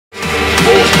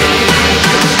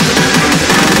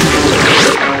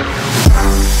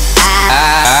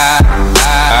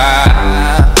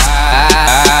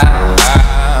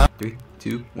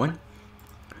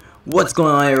What's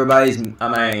going on, everybody?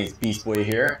 My name is Beast Boy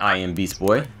here. I am Beast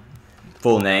Boy,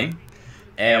 full name,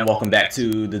 and welcome back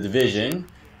to The Division.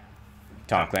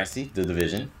 Tom Clancy, The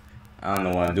Division. I don't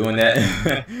know why I'm doing that.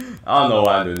 I don't know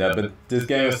why I'm doing that, but this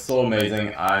game is so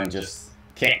amazing. I'm just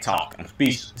can't talk. I'm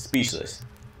speechless.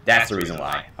 That's the reason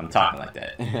why I'm talking like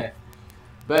that.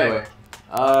 But anyway,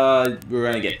 we're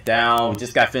gonna get down. We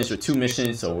just got finished with 2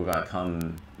 missions, so we're gonna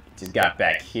come. Just got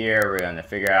back here. We're gonna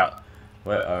figure out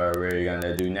what are we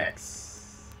gonna do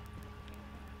next.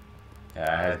 I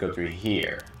have to go through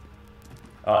here.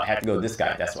 Oh, I have to go this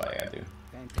guy. That's what I gotta do.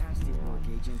 Fantastic work,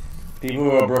 Agent. People who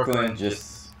are Brooklyn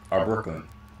just are Brooklyn.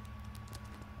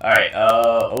 Alright,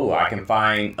 oh, I can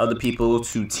find other people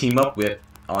to team up with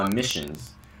on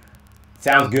missions.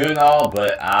 Sounds good and all,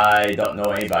 but I don't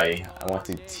know anybody I want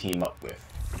to team up with.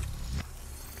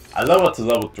 I level up to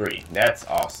level 3. That's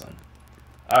awesome.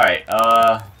 Alright,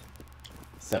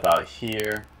 step out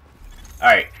here.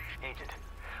 Alright. Agent,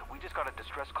 we just got a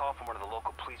distress call from one of the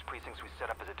local police precincts we set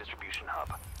up as a distribution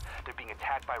hub. They're being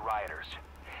attacked by rioters.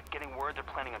 Getting word they're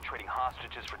planning on trading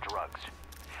hostages for drugs.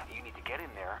 You need to get in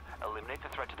there, eliminate the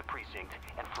threat to the precinct,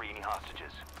 and free any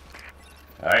hostages.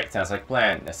 Alright, sounds like a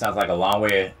plan. That sounds like a long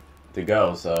way to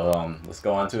go, so let's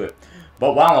go on to it.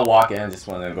 But while I'm walking, I just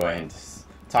want to go ahead and just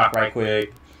talk right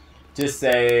quick. Just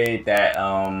say that,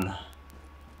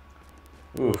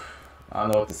 oof, I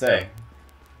don't know what to say.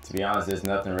 To be honest, there's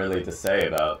nothing really to say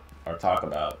about or talk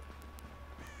about.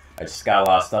 I just got a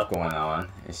lot of stuff going on.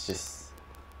 It's just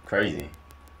crazy.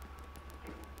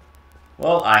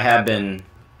 Well, I have been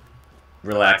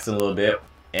relaxing a little bit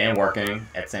and working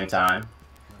at the same time.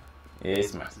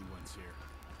 It's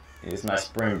my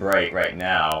spring break right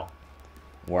now,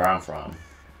 where I'm from,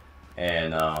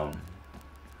 and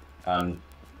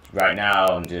right now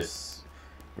I'm just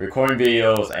recording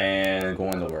videos and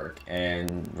going to work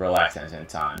and relaxing at the same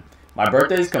time. My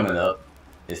birthday's coming up.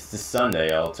 It's this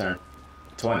Sunday. I'll turn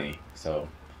 20, so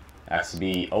I have to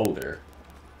be older.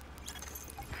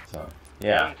 So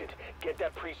yeah. Agent, get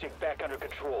that precinct back under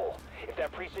control. If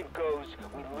that precinct goes,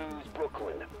 we lose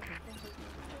Brooklyn.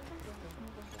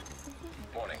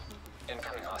 Warning.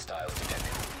 Incoming hostiles detected.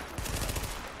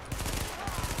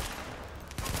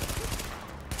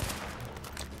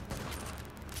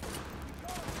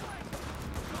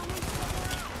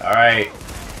 Alright.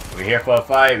 We're here for a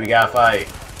fight. We gotta fight.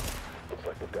 Looks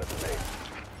like they've got the name.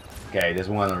 Okay, there's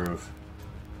one on the roof.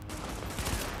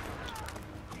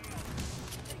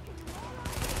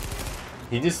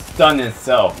 He just stunned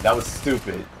himself. That was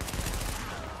stupid.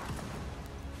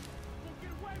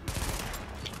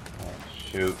 Oh,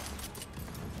 shoot.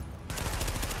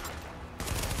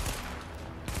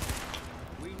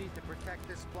 We need to protect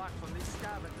this block from these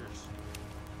scavengers.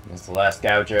 That's the last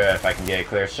scavenger. If I can get a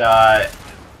clear shot.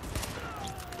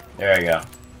 There we go.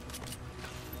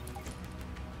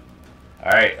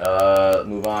 Alright,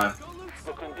 move on.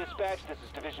 Brooklyn Dispatch, this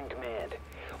is Division Command.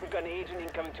 We've got an agent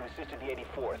incoming to assist at the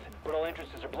 84th, but all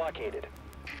entrances are blockaded.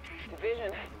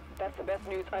 Division, that's the best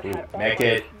news I've Ooh, had all make my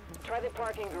it. life. Try the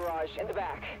parking garage in the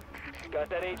back. Got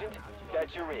that, Agent?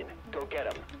 That's your in. Go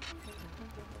get him.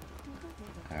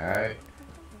 Alright.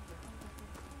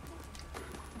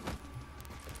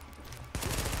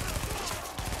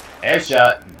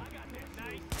 Headshot.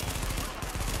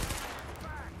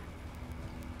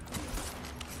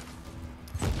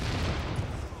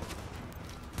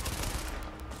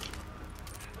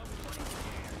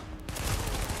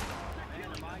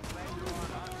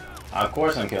 Of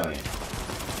course I'm killing you.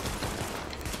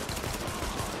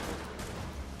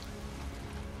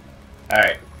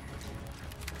 Alright.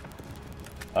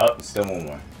 Oh, still one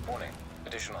more. Warning.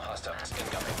 Additional hostiles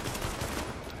incoming.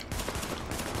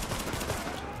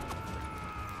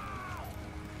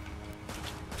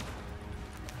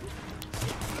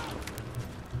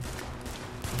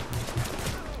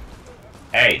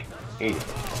 Hey, eat it.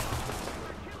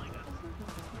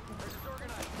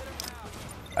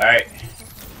 Alright.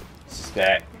 This is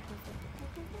back.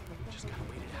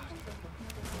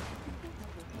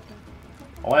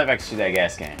 I wonder if I can shoot that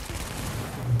gas can.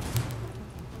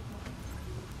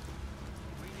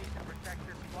 We need to protect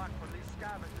this block from these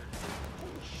scavengers.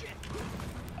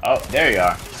 Oh, there you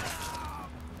are.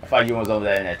 I thought you was over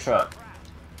there in that truck.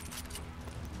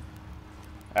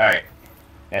 Alright.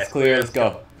 That's clear, let's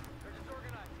go.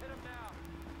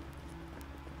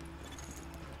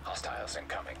 Hostiles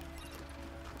incoming.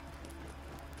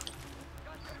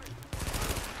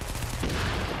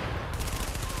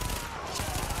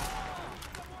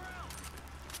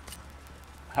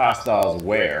 Hostiles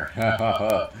where?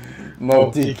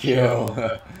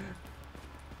 Multi-kill.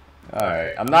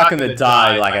 Alright, I'm not gonna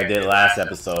die like I did last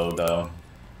episode, though.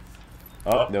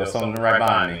 Oh, there was something right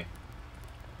behind me.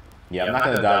 Yeah, I'm not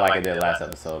gonna die like I did last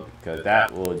episode, because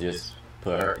that will just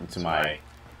put her into my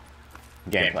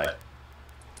gameplay.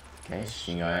 Okay,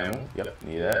 machine gun ammo. Yep,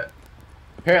 need that.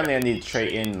 Apparently I need to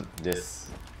trade in this.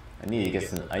 I need to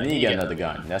get another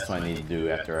gun. That's what I need to do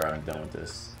after I'm done with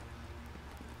this.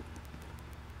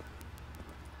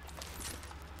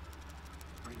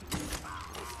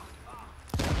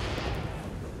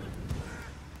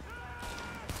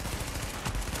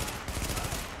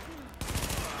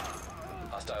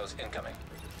 Hostiles incoming.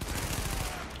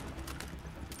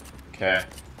 Okay.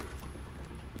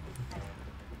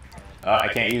 I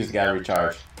can't use the guy to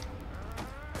recharge.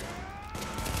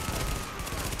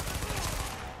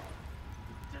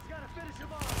 Just gotta finish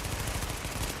him off.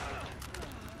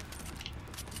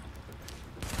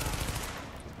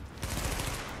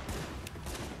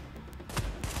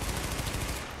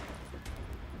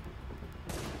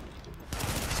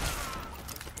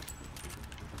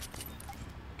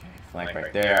 Flank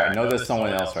right there. I know there's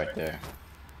someone else right there.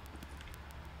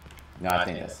 No, I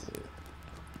think that's it.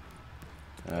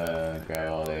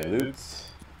 Grab all their loot.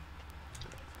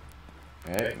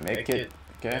 Okay, make it.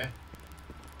 Okay.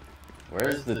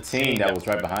 Where's the team that was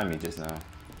right behind me just now?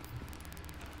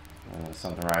 Oh,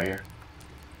 something right here.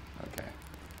 Okay.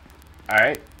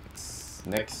 Alright.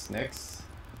 Next.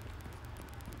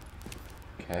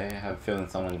 Okay, I have a feeling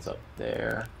someone's up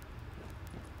there.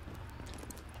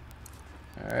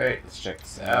 Alright, let's check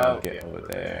this out. Get over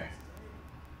there.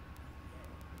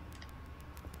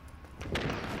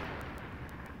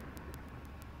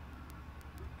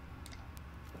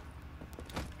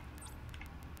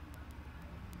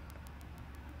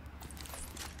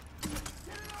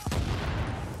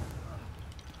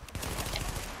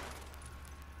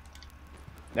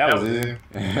 That was easy.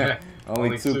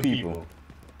 Only 2 people.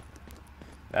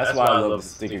 That's why I love the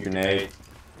sticky grenade.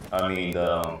 I mean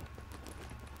the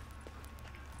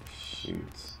shoot.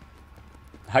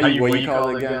 What you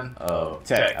call it again? Oh,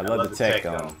 tech. I love the tech.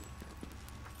 I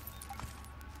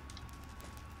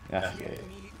forget it.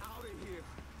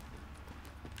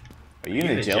 Are you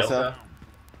in the jail cell?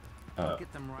 Oh.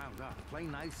 Get them riled up. Play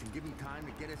nice and give them time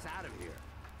to get us out of here.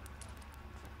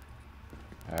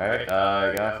 Alright,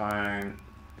 I gotta find.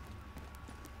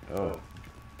 Oh,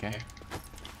 okay.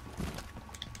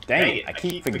 Dang it, I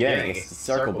keep forgetting it's the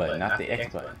circle button, not the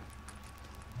X button.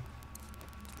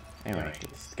 Anyway,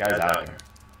 this guy's out here.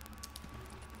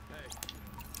 Hey,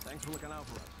 thanks for looking out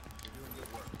for us. You're doing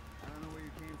good work. I don't know where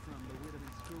you came from, but we'd have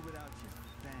been screwed without you.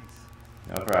 Thanks.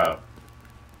 No problem.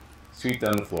 Sweep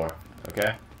down the floor,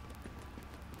 okay?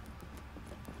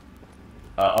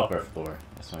 Upper floor,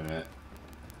 that's what I meant.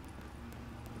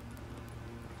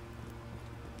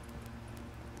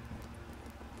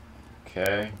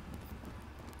 Okay.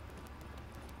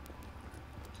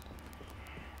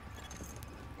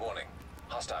 Warning.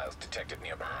 Hostiles detected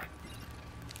nearby.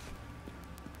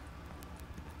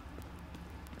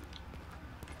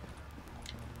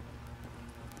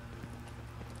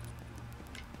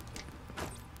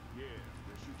 Yeah,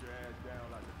 they shoot your ass down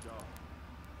like a dog.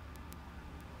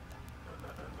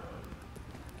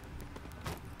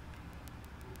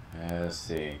 Let's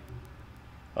see.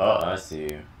 Oh, I see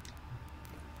you.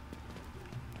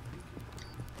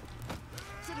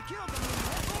 Should have killed them.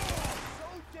 Oh, so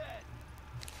dead.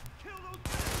 Kill those.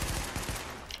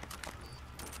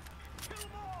 Kill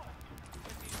them all.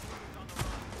 Get these fools on the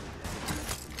run.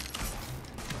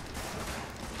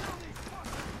 Kill these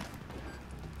fuckers.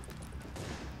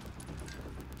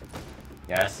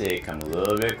 Yeah, I see it. Come a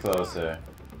little bit closer.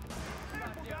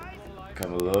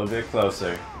 Come a little bit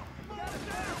closer.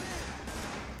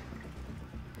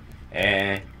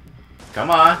 And come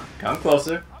on, come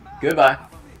closer. Goodbye.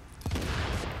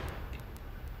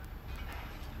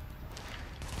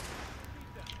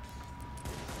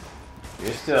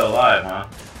 You're still alive, huh?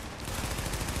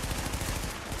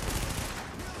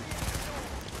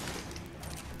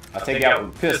 I'll take you out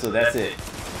with a pistol, that's it.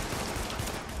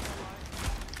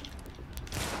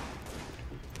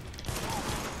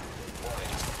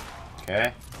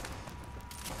 Okay.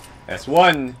 That's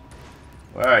one.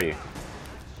 Where are you?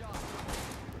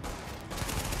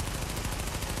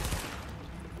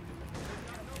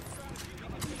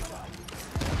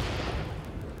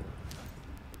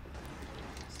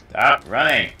 Stop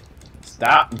running.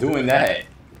 Stop doing that,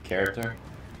 character.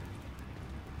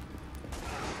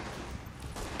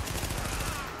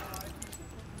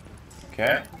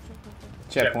 Okay.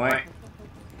 Checkpoint.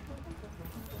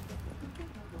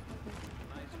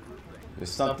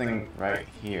 There's something right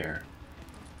here.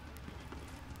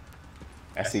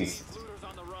 I see.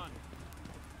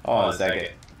 Hold on a second.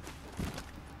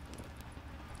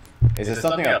 Is there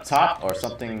something up top or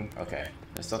something? Okay,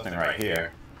 there's something right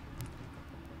here.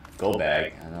 Go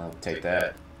bag, and I'll take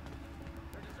that.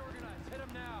 They're disorganized. Hit them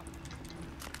now.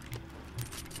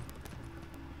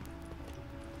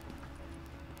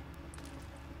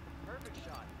 Perfect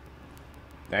shot.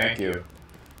 Thank you.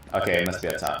 Okay, it must be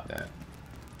up top then.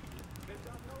 They've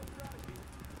got no strategy.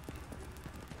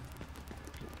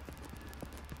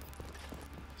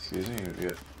 Excuse me.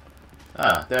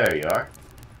 Ah, there you are.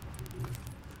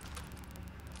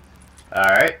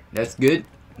 Alright, that's good.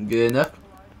 Good enough.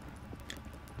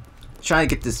 Trying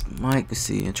to get this mic, let's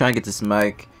see. I'm trying to get this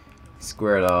mic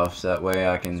squared off so that way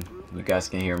you guys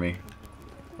can hear me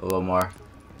a little more.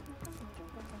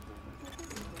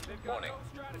 Warning.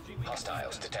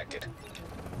 Hostiles detected.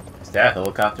 Is that a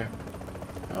helicopter?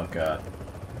 Oh god.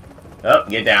 Oh,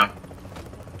 get down.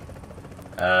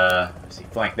 Let's see,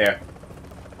 flank there.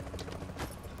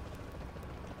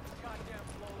 Goddamn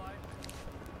slow life.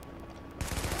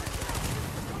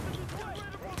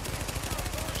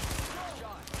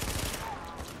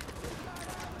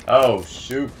 Oh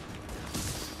shoot.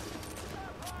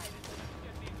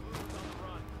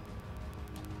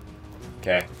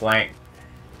 Okay, flank.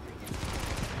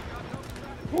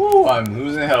 Woo, I'm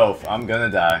losing health. I'm gonna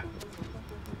die.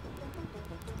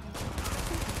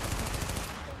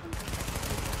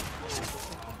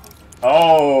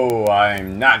 Oh,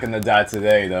 I'm not gonna die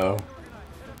today though.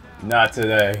 Not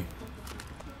today.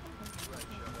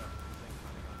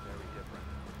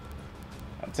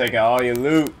 I'm taking all your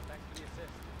loot.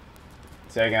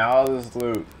 Taking all this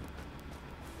loot.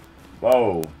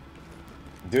 Whoa.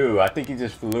 Dude, I think he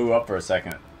just flew up for a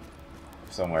second.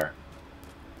 Somewhere.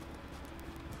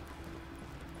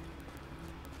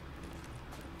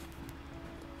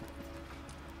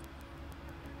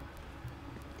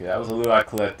 Okay, that was the loot I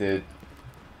collected.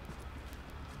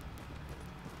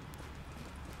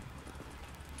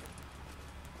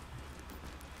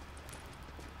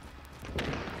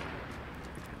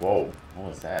 Whoa, what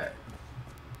was that?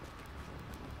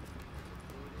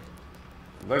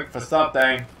 Look for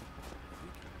something.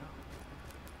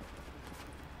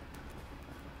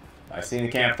 I seem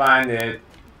to can't find it.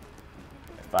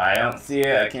 If I don't see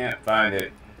it, I can't find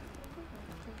it.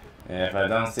 And if I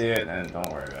don't see it, then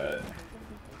don't worry about it.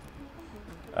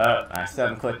 I still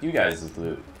haven't collected you guys'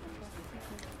 loot.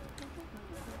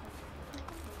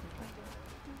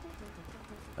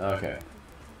 Okay.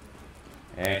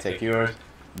 And take yours.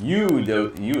 You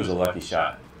was a lucky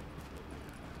shot.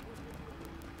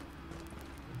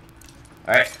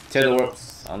 Alright, Taylor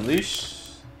Warps,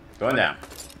 unleash. Going down.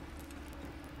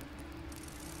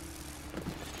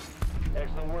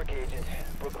 Excellent work, Agent.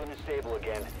 Brooklyn is stable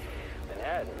again.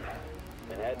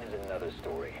 Manhattan is another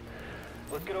story.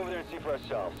 Let's get over there and see for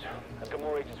ourselves. I've got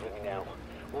more agents with me now.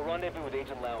 We'll rendezvous with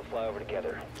Agent Lau and fly over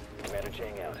together. Commander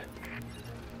Chang out.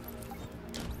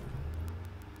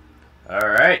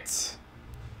 Alright.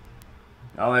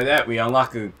 Not only that, we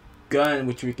unlock a gun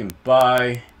which we can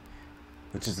buy,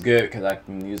 which is good because I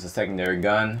can use a secondary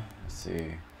gun. Let's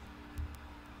see.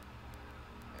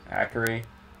 Accuracy.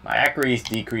 My accuracy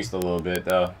decreased a little bit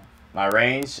though. My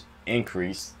range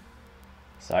increased.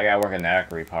 So I gotta work on the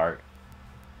accuracy part.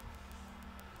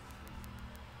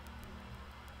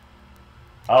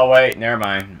 Oh wait, never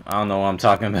mind. I don't know what I'm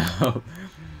talking about.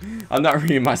 I'm not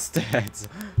reading my stats.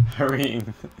 I'm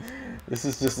reading. This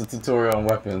is just a tutorial on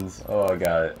weapons. Oh, I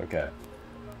got it. Okay.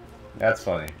 That's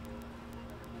funny.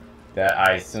 That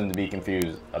I seem to be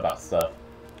confused about stuff.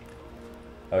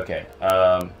 Okay.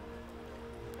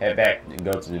 Head back and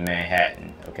go to the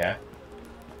Manhattan. Okay.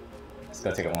 It's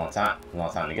gonna take a long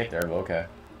time to get there, but okay.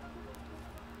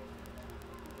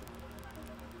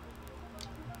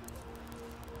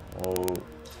 Oh,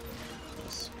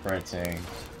 sprinting.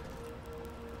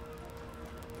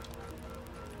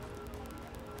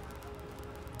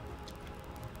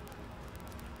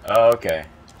 Oh, okay.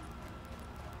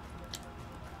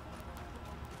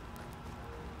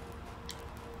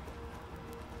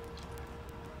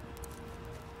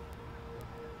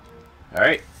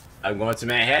 Alright, I'm going to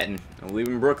Manhattan. I'm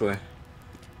leaving Brooklyn.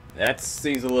 That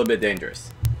seems a little bit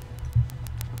dangerous.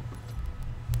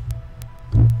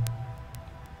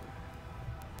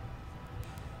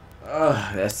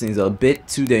 That seems a bit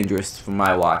too dangerous for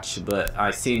my watch, but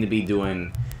I seem to be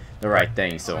doing the right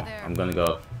thing, so I'm gonna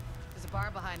go. There's a bar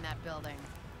behind that building.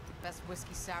 Best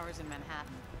whiskey sours in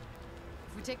Manhattan.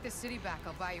 If we take this city back,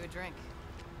 I'll buy you a drink.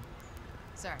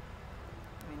 Sorry.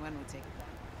 I mean, when we take it back.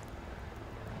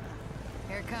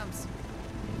 Here it comes.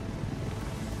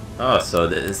 Oh, so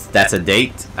that's a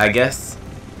date, I guess?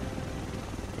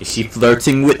 Is she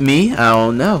flirting with me? I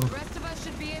don't know. The rest of us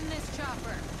should be in this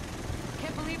chopper.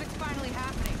 Can't believe it's finally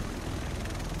happening.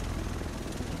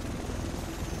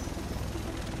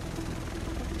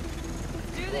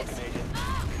 Let's do this.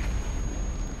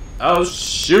 Oh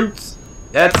shoot!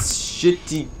 That's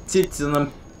shitty tits and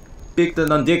I'm picked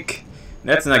on dick.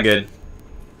 That's not good.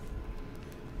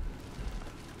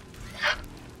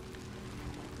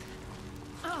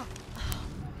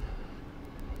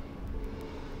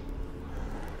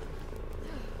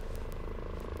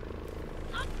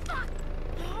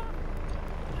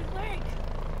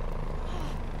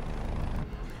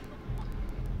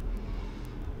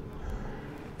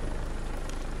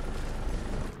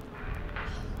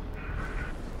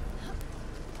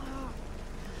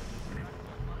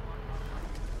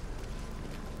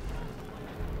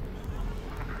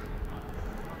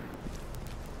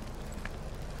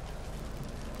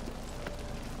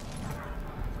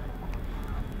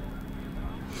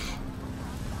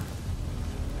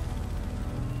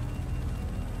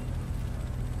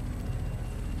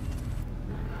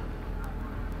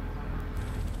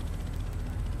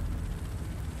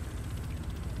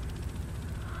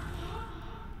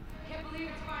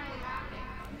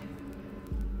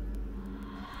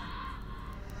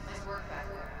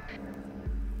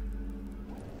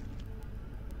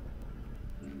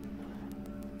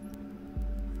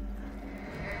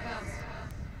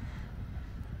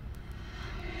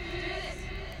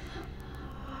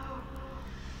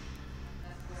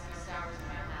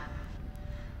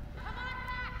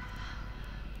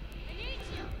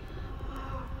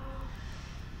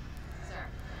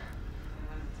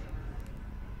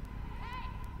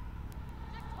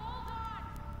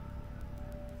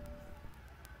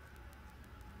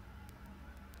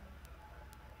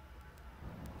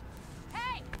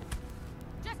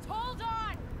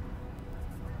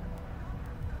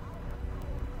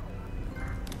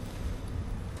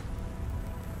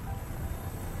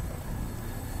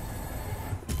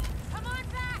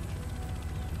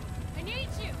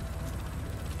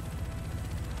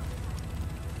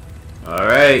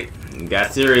 Alright,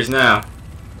 got serious now.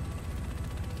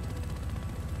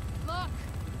 Look,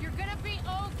 you're gonna be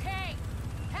okay.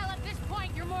 Hell, at this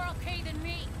point, you're more okay than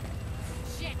me.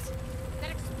 Shit,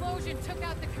 that explosion took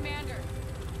out the commander.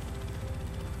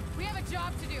 We have a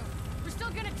job to do. We're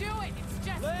still gonna do it. It's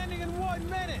just... Landing in 1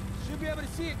 minute. Should be able to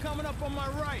see it coming up on my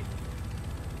right.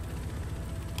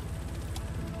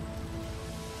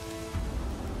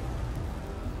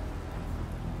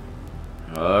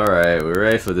 Alright, we're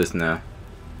ready for this now.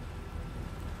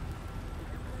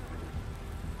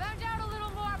 Found out a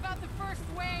little more about the first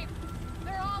wave.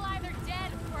 They're all either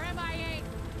dead or MIA.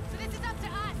 So this is up to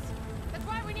us. That's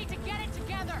why we need to get it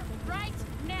together, right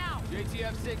now.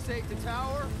 JTF 6-8 to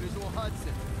tower, visual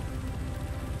Hudson.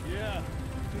 Yeah,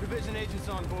 2 division agents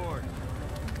on board.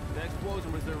 The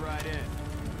explosion was their right in.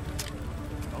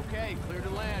 Okay, clear to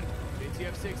land.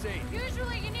 JTF 6-8.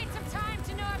 Usually you need some time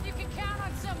to know if you can count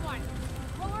on someone.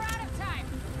 Well, we're out of time.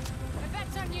 If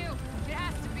that's on you, it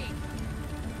has to be.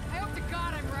 I hope to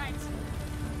God I'm right.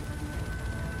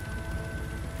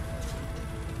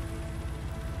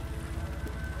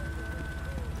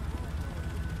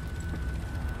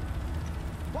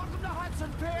 Welcome to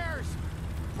Hudson Piers.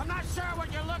 I'm not sure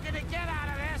what you're looking to get out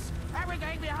of this.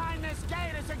 Everything behind this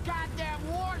gate is a goddamn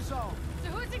war zone. So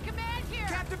who's in command here?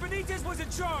 Captain Benitez was in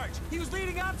charge. He was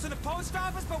leading up to the post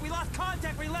office, but we lost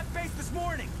contact when he left base this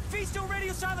morning. If he's still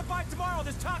radio silent by tomorrow,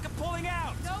 there's talk of pulling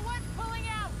out. No one's pulling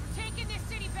out. Taking this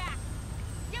city back.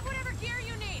 Get whatever gear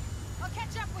you need. I'll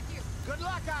catch up with you. Good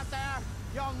luck out there.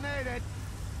 You'll need it.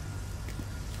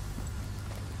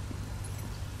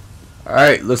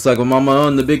 Alright, looks like I'm on my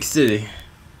own in the big city.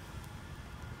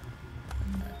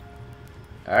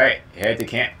 Alright, head to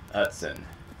Camp Hudson.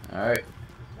 Alright.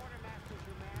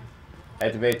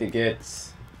 Activate to get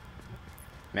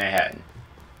Manhattan.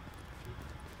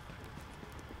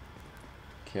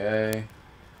 Okay.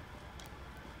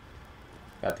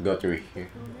 Got to go through here.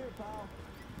 Through here, pal.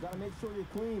 Gotta make sure you're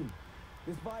clean.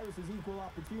 This virus is equal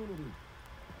opportunity.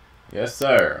 Yes,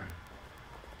 sir.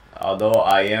 Although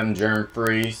I am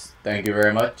germ-free, thank you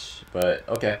very much. But,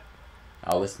 okay.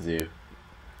 I'll listen to you.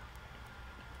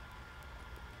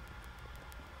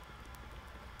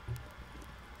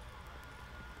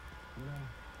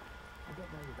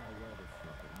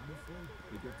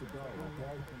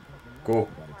 Cool.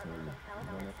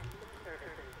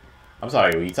 I'm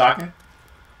sorry, were you talking?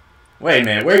 Wait a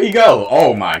minute, where'd he go?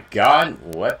 Oh my god,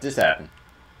 what just happened?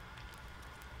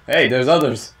 Hey, there's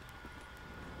others.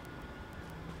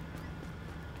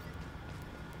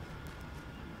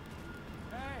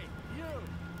 Hey, you!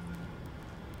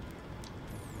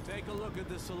 Take a look at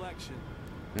the selection.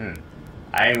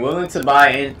 I am willing to buy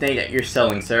anything that you're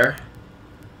selling, sir.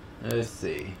 Let's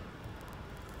see.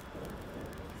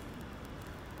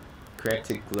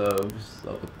 Critic gloves,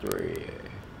 level 3.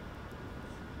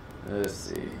 Let's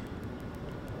see.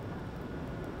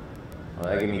 Will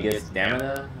that give me get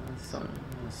stamina? Something.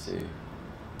 Let's see.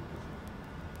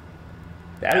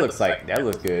 That looks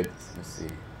good. Let's see.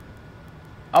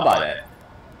 I'll buy that.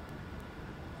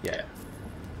 Yeah.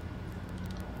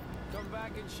 Come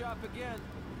back and shop again.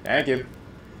 Thank you.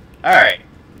 Alright.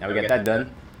 Now we got that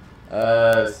done.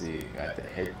 Let's see. Got the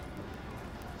head.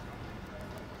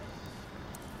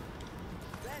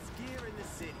 Best gear in the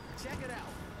city. Check it out.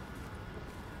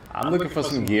 I'm looking for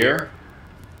some gear.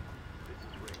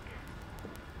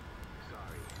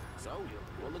 So,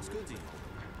 what looks good to you?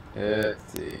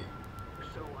 Let's see.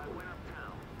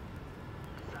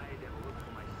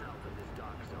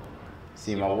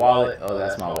 See my wallet. Oh,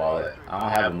 that's my wallet. I don't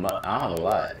have a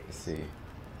lot. Let's see.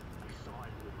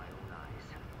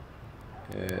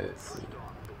 Let's see.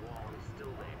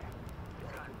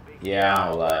 Yeah, I don't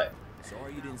have a lot.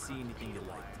 Sorry you didn't see anything you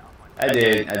liked. I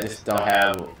did. I just don't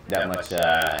have that much.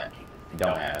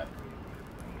 Don't have.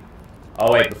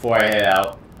 Oh wait, before I head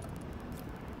out,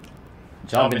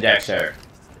 jumping jack shirt.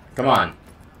 Come on,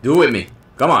 do it with me.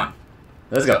 Come on,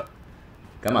 let's go.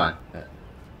 Come on.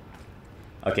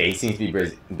 Okay, he seems to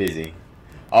be busy.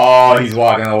 Oh, he's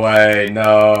walking away.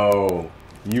 No,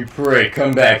 you prick!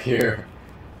 Come back here.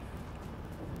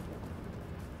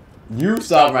 You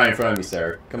stop right in front of me,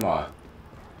 sir. Come on.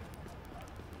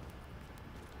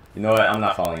 You know what? I'm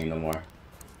not following you no more.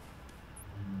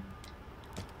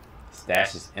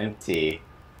 Stash is empty.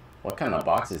 What kind of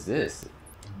box is this?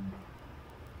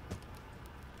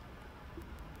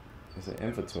 It's an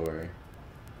inventory.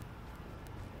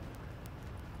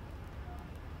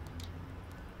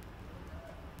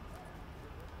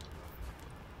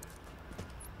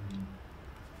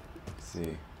 Let's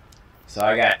see. So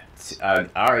I got. I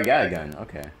already got a gun.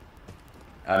 Okay.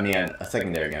 I mean a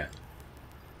secondary gun.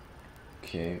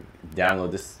 Okay,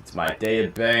 download this to my data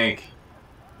bank.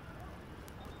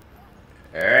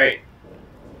 Alright.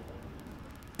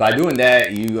 By doing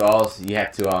that, you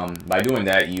have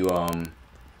to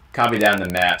copy down the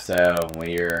map, so when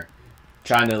you're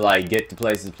trying to like get to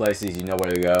places, you know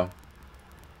where to go.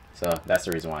 So that's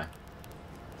the reason why.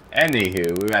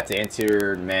 Anywho, we're about to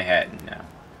enter Manhattan now.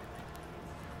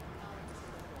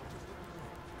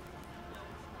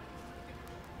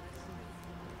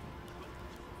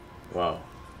 Whoa.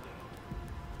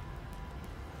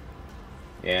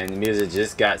 And the music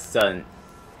just got sudden.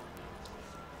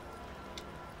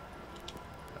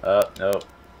 Oh, nope.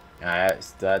 Alright,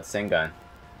 still had the same gun.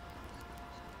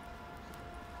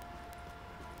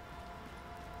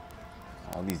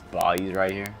 All these bodies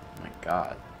right here. Oh my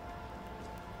god.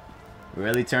 We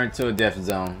really turned to a death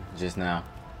zone just now.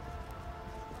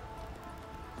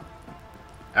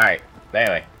 Alright, but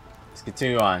anyway, let's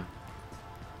continue on.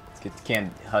 Let's get to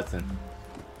Camp Hudson.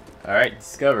 Alright,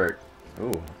 discovered.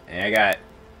 Ooh, and I got...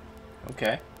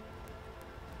 Okay.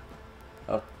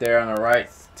 Up there on the right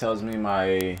tells me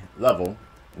my level.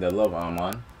 The level I'm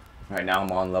on. Right now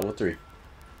I'm on level 3.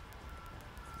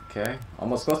 Okay.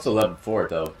 Almost close to level 4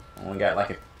 though. Only got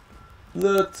like a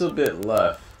little bit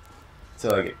left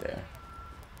till I get there.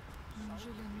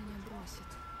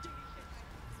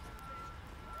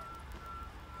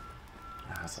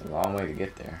 That's a long way to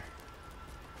get there.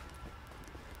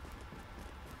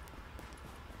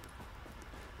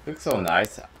 Looks so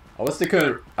nice. I wish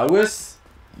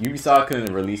Ubisoft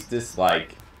couldn't release this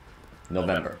like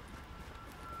November.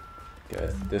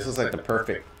 Because this was like the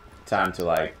perfect time to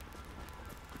like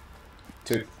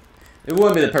it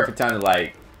wouldn't be the perfect time to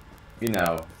like, you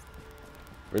know,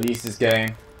 release this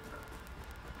game.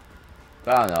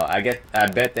 But I don't know.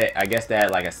 I guess they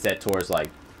had like a set towards like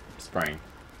spring.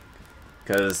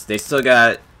 Cause they still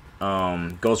got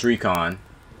Ghost Recon.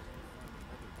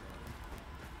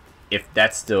 If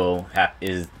that's still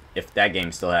if that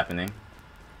game's still happening.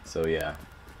 So yeah.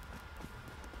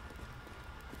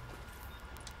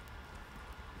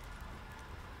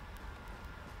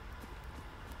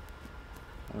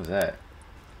 What was that?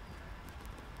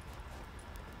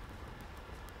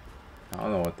 I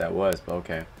don't know what that was, but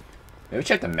okay. Maybe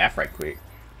check the map right quick.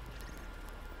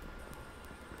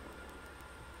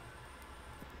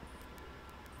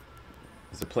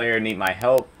 Does a player need my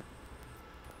help?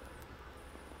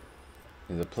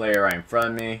 There's a player right in front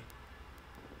of me.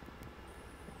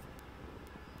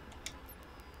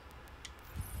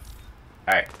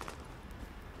 Alright.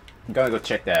 I'm gonna go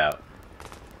check that out.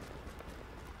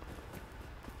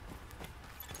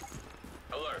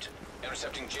 Alert.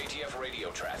 Intercepting JTF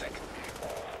radio traffic.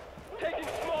 Taking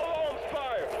small arms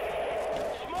fire!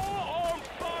 Small arms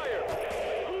fire!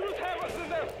 Hooters have us in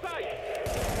their sight!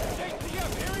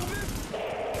 JTF hearing this?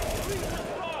 Please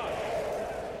respond!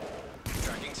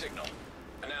 Tracking signal.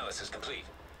 Analysis complete.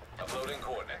 Uploading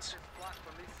coordinates.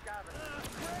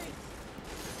 Great!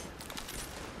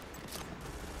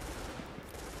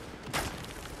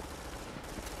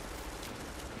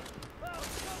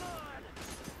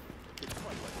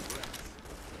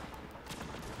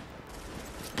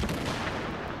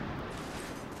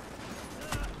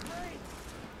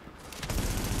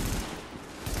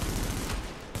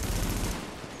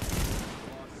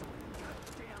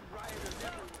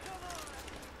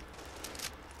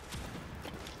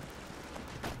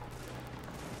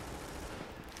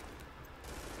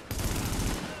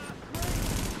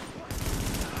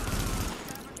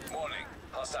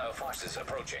 Hostiles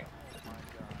approaching.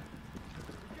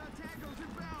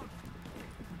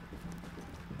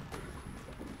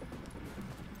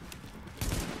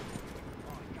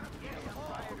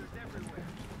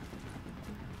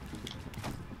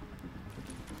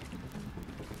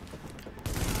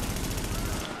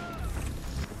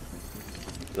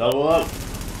 Level up.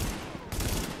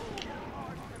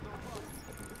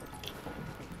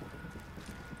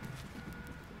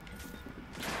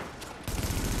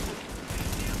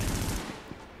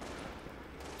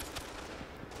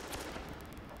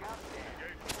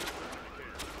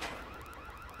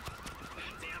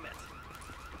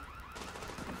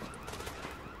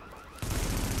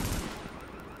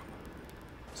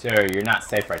 Sir, you're not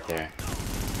safe right there.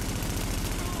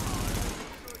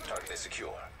 Target is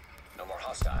secure. No more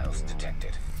hostiles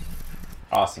detected.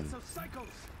 Awesome. It's an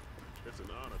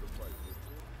honor to fight with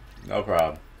you. No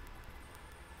problem.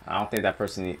 I don't think that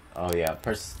person. Oh yeah,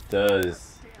 person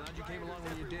does. Glad you came along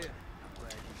when you did.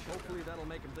 Hopefully that'll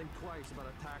make him think twice about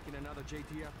attacking another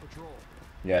JTF patrol.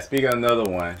 Yeah. Speaking of another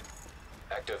one.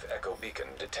 Active echo beacon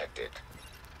detected.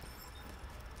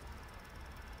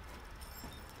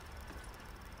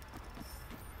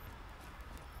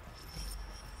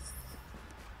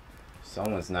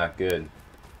 Someone's not good.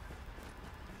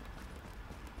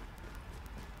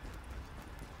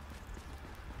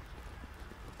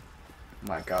 Oh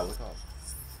my God, look up.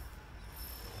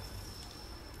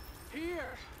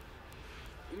 Here.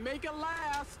 Make it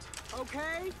last,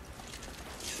 okay?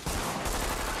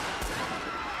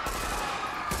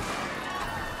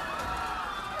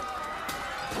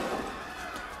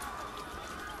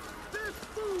 This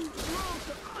food belongs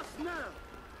to us now.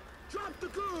 Drop the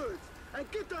goods and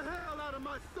get the hell out of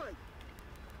my sight.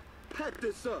 Pack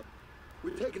this up.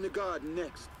 We're taking the garden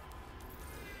next.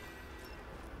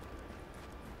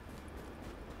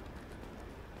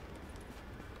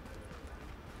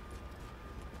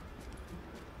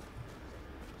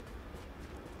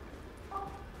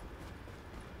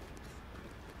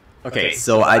 Okay,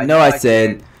 so I know I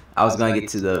said I was gonna get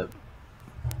to the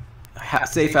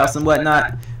safe house and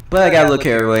whatnot, but I got a little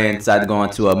carried away and decided to go on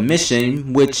to a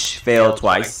mission which failed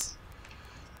twice.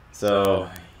 So,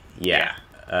 yeah.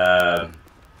 Got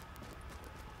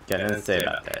nothing to say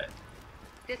about that.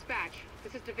 Dispatch,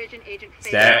 this is Division Agent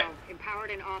Stat. Faye, empowered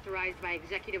and authorized by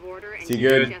Executive Order and See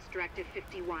good? DHS Directive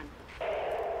 51.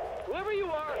 Whoever you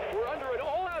are, we're under an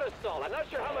all-out assault. I'm not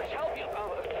sure how much help you...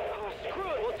 screw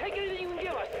it. We'll take anything you can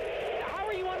give us. How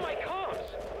are you on my comms?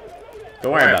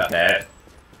 Don't worry about that.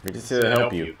 We're just here to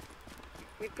help you.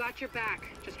 We've got your back.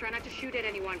 Just try not to shoot at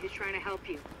anyone who's trying to help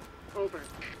you. Over.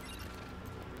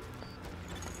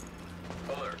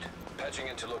 Alert. Patching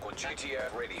into local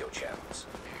JTF radio channels.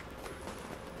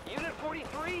 Unit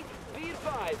 43, be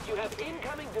advised, you have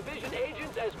incoming division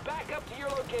agents as backup to your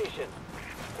location.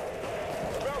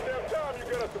 About damn time you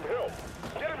get us some help.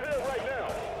 Get him here right now.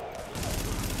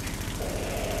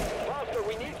 Foster,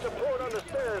 we need support on the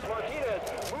stairs.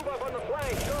 Martinez, move up on the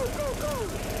flank. Go, go, go.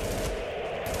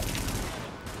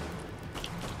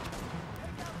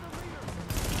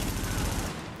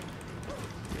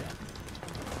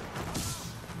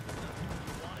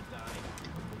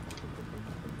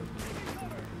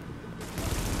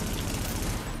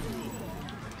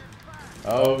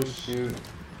 Oh shoot.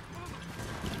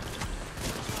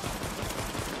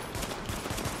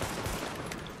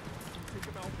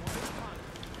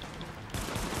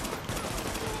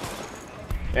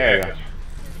 There you go.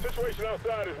 Situation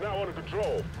outside is now under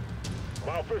control.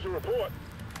 My official report.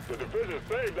 The division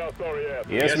saved our sorry ass.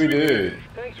 Yes, we did.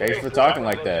 Thanks for talking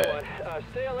like that.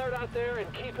 Stay alert out there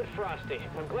and keep it frosty.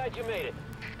 I'm glad you made it.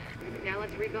 Now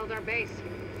let's rebuild our base.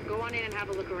 Go on in and have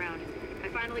a look around. I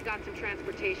finally got some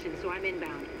transportation, so I'm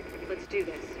inbound. Let's do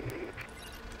this.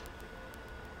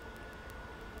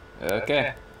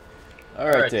 Okay.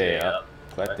 Alright, there.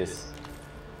 Collect this.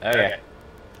 Okay.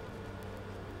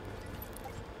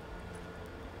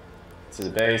 To the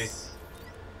base.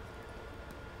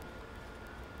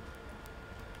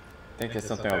 I think there's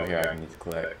something over here I need to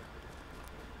collect.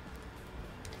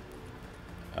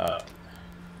 There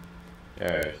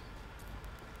it is.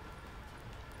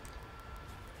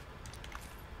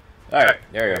 Alright,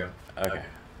 there we go. Okay.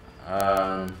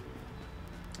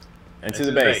 Into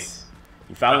the base.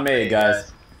 You finally made it,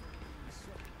 guys.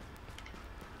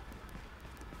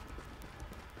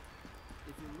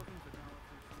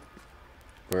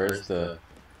 Where's the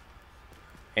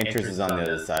entrance? Is on the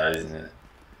other side, isn't it?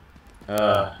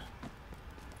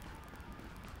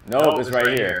 Nope, it's right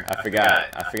here. I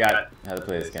forgot how to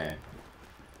play this game.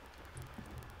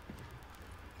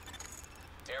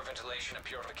 Air ventilation and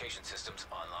purification systems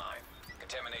online.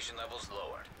 Contamination levels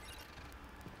lowered.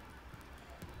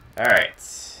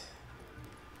 Alright.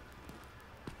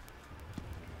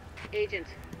 Agent,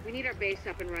 we need our base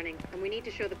up and running, and we need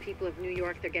to show the people of New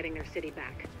York they're getting their city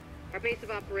back. Our base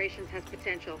of operations has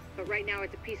potential, but right now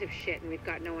it's a piece of shit and we've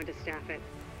got no one to staff it.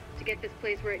 To get this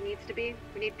place where it needs to be,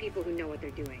 we need people who know what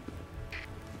they're doing.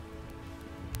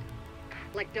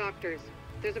 Like doctors.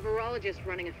 There's a virologist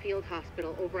running a field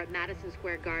hospital over at Madison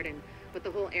Square Garden, but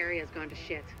the whole area's gone to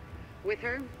shit. With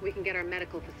her, we can get our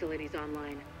medical facilities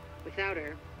online. Without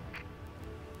her...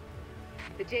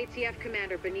 The JTF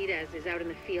commander, Benitez, is out in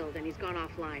the field and he's gone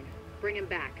offline. Bring him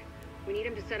back. We need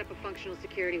him to set up a functional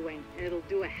security wing, and it'll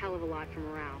do a hell of a lot for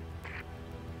morale.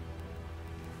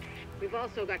 We've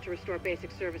also got to restore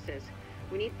basic services.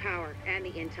 We need power and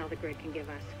the intel the grid can give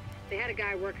us. They had a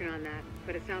guy working on that,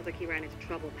 but it sounds like he ran into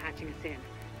trouble patching us in.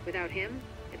 Without him,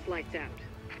 it's lights out.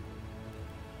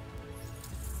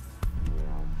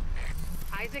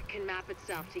 Isaac can map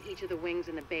itself to each of the wings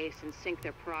in the base and sync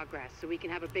their progress so we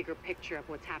can have a bigger picture of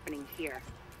what's happening here.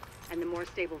 And the more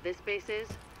stable this base is,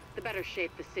 the better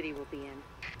shape the city will be in.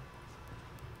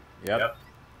 Yep.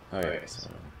 Okay, so...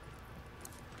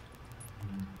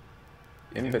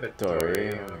 Inventory.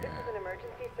 This is an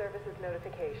emergency services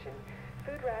notification.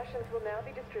 Food rations will now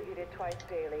be distributed twice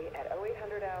daily at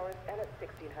 0800 hours and at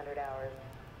 1600 hours.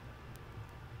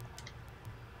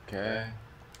 Okay.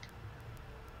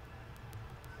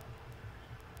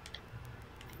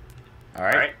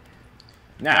 Alright.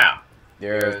 Now,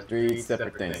 there are 3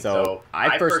 separate things. So,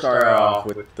 I first started off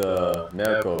with the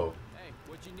medical. Hey,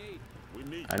 what you need? We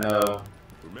need I know.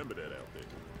 Remember that out there.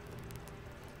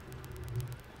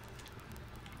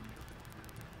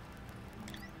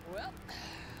 Well,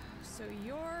 so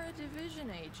you're a division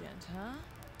agent, huh?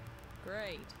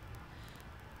 Great.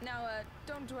 Now,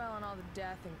 don't dwell on all the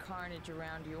death and carnage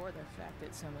around you or the fact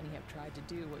that so many have tried to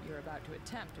do what you're about to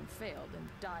attempt and failed and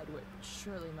died what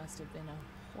surely must have been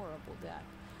a horrible death.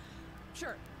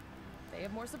 Sure, they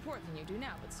have more support than you do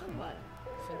now, but so what?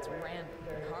 If it's random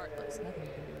and heartless, nothing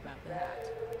you can do about that.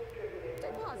 Stay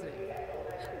positive.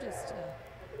 I'm just,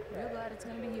 real glad it's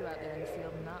gonna be you out there in the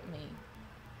field and not me.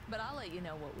 But I'll let you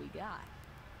know what we got.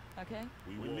 Okay?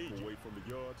 We walk away from the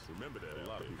yards. Remember that a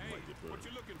lot of people might get burned. What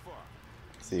you looking for?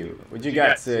 See, what you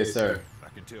got to say, sir? I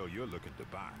can tell you're looking to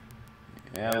buy.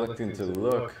 Yeah, looking to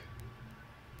look.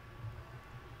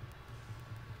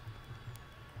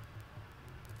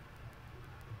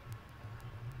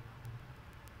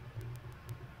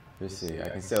 Let's see, I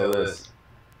can sell this.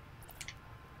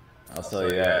 I'll sell you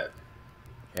that.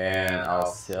 And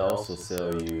I'll also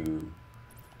sell you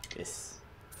this.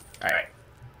 Alright.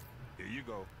 Here you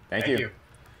go. Thank you.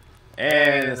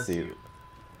 And let's see.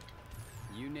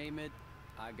 You name it,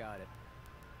 I got it.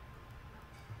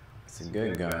 Some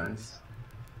good guns.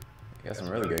 Got some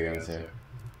really good guns here.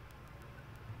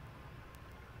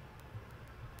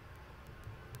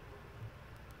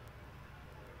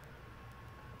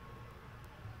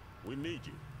 We need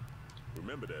you.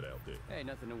 Remember that out there. Hey,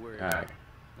 nothing to worry Alright. about.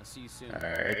 I'll see you soon.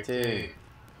 Alrighty.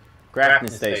 Crafting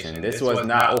station. This was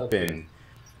not open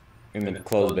in the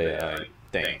closed beta, I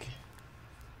think.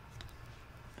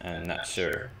 I'm not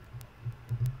sure.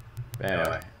 But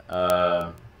anyway,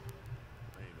 have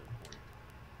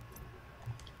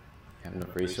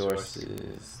enough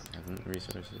resources. Have enough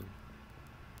resources.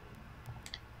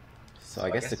 So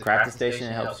I guess the crafting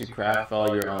station helps you craft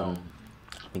all your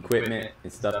equipment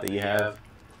and stuff that you have.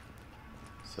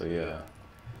 So yeah.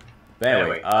 But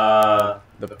anyway,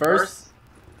 the first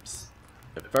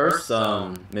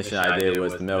mission I did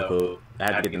was the medical. I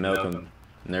had to get the medical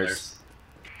nurse.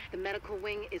 The medical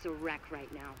wing is a wreck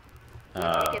right now.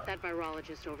 Once we get that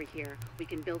virologist over here, we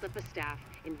can build up a staff,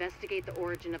 investigate the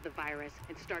origin of the virus,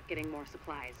 and start getting more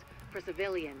supplies. For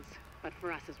civilians, but for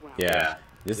us as well. Yeah,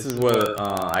 this is what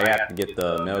I have to get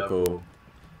the medical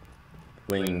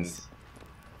wings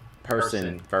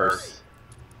person first.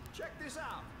 Check this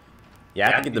out. Yeah,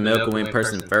 I have to get the medical wing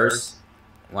person first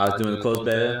while I was doing the closed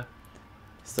beta.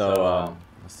 So,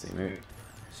 let's see, maybe.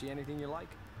 See anything you like?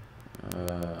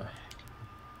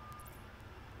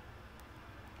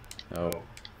 Oh.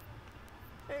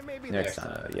 Hey, maybe Next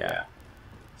time, yeah.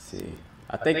 Let's see,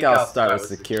 I think I'll start with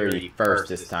security first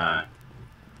this time.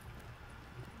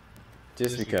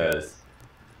 Just because.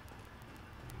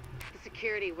 The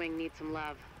security wing needs some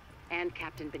love. And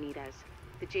Captain Benitez.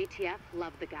 The JTF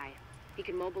love the guy. He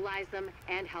can mobilize them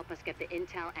and help us get the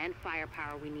intel and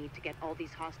firepower we need to get all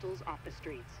these hostiles off the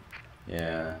streets.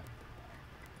 Yeah.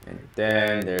 And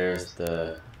then there's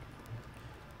the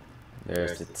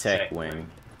tech wing.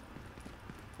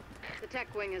 The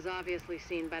tech wing has obviously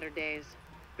seen better days.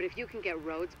 But if you can get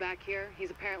Rhodes back here,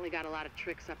 he's apparently got a lot of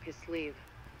tricks up his sleeve.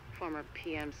 Former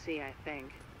PMC, I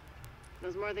think.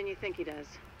 Knows more than you think he does.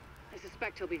 I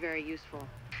suspect he'll be very useful.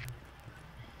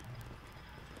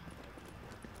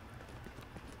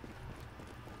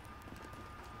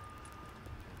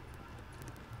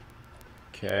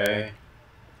 Okay.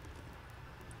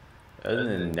 Other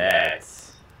than that,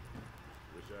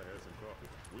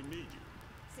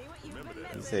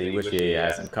 you say you wish you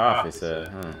had some coffee, so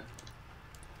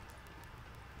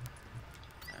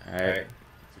Alright.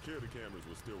 Security cameras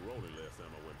were still rolling last time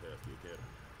I went past the academy.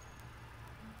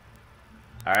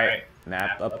 Alright,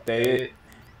 map updated.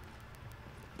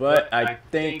 But I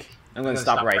think I'm gonna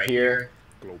stop right here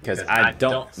because I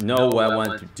don't know what I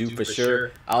want to do for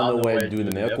sure. I don't know whether to do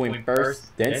the medical wing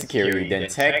first, then security, then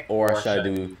tech, or should I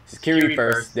do security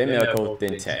first, then medical,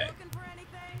 then tech.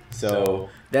 So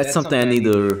that's something I need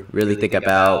to really think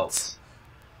about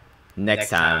next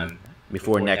time,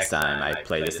 before next time I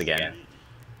play this again.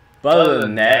 But other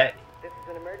than that, this is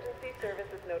an emergency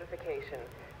services notification.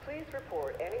 Please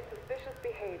report any suspicious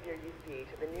behavior you see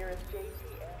to the nearest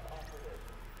JTF operative.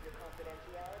 Your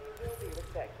confidentiality will be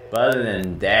respected. but other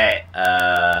than that,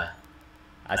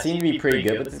 I seem to be pretty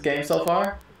good with this game so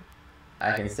far.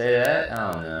 I can say that.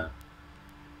 I don't know.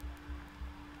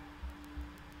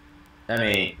 I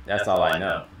mean, that's all I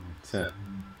know.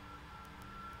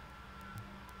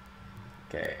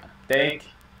 Okay, I think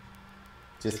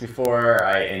just before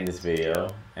I end this video,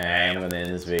 and I am going to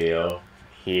end this video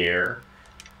here,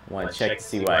 I want to check to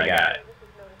see what I got.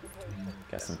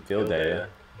 Got some field data.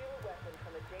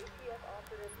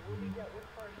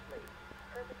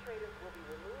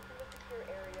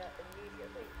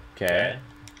 Okay,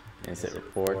 incident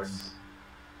reports.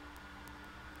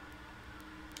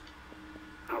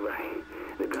 Alright,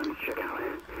 the guns check out.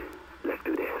 Let's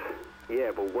do this.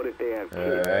 Yeah, but what if they have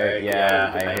kids? Alright,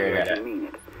 yeah, I hear that. Mean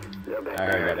it. I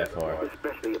heard that before.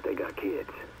 Especially if they got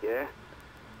kids. Yeah?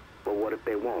 But what if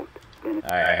they won't? Alright,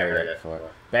 I heard that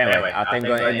before. But anyway, I think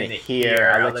I'm going to end it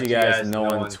here. I'll let you guys know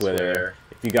on Twitter.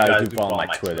 If you guys do follow my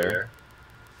Twitter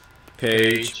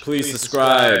page, please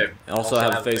subscribe. I also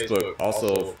have a Facebook.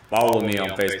 Also follow me on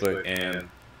Facebook and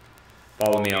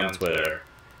follow me on Twitter.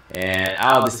 And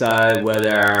I'll decide what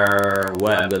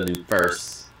I'm going to do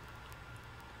first.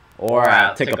 Or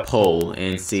I'll take a poll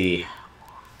and see.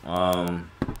 I'll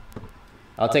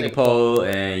take a poll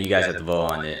and you guys have to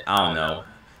vote on it. I don't know.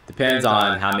 Depends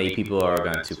on how many people are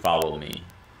going to follow me.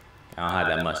 I don't have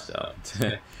that much though.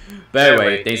 But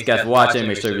anyway, thanks guys for watching.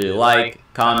 Make sure you like,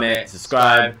 comment,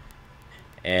 subscribe,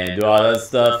 and do all that other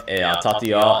stuff. And I'll talk to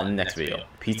y'all in the next video.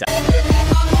 Peace out.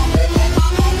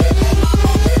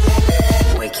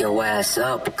 Wake your ass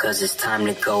up, cause it's time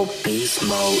to go beast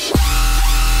mode.